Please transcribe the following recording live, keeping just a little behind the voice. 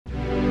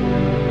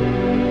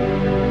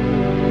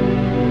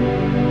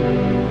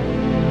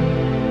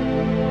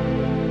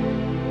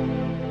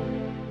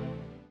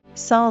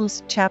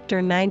Psalms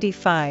chapter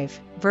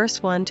 95, verse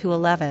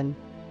 1-11.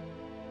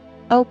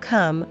 O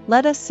come,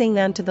 let us sing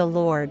unto the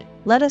Lord,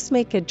 let us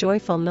make a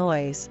joyful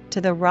noise to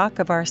the rock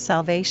of our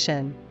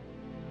salvation.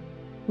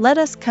 Let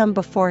us come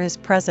before his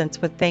presence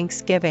with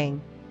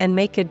thanksgiving, and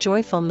make a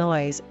joyful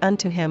noise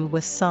unto him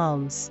with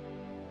psalms.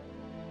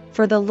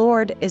 For the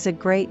Lord is a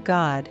great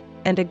God,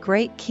 and a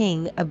great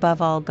King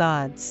above all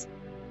gods.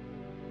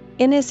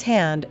 In his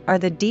hand are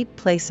the deep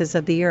places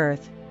of the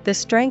earth, the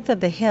strength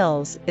of the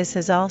hills is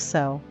his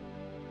also.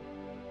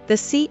 The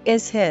sea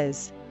is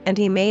his, and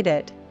he made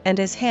it, and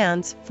his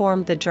hands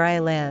formed the dry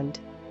land.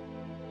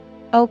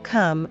 O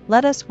come,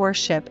 let us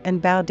worship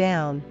and bow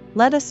down,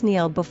 let us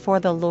kneel before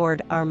the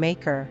Lord our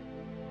Maker.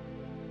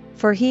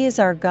 For he is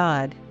our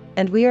God,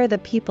 and we are the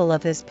people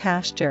of his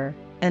pasture,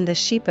 and the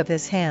sheep of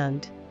his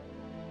hand.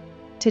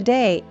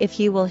 Today if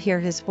ye will hear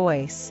his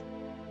voice,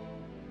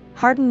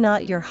 harden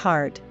not your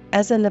heart,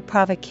 as in the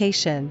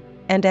provocation,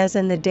 and as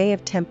in the day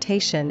of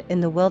temptation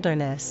in the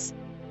wilderness.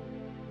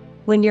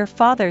 When your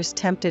fathers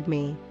tempted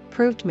me,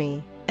 proved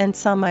me, and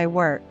saw my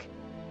work.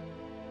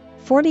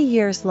 40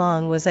 years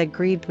long was I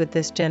grieved with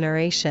this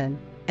generation,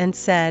 and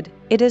said,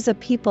 It is a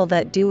people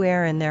that do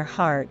err in their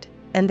heart,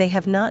 and they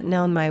have not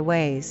known my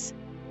ways.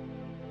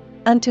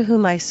 Unto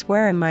whom I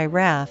swear in my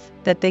wrath,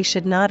 that they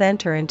should not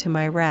enter into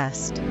my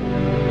rest.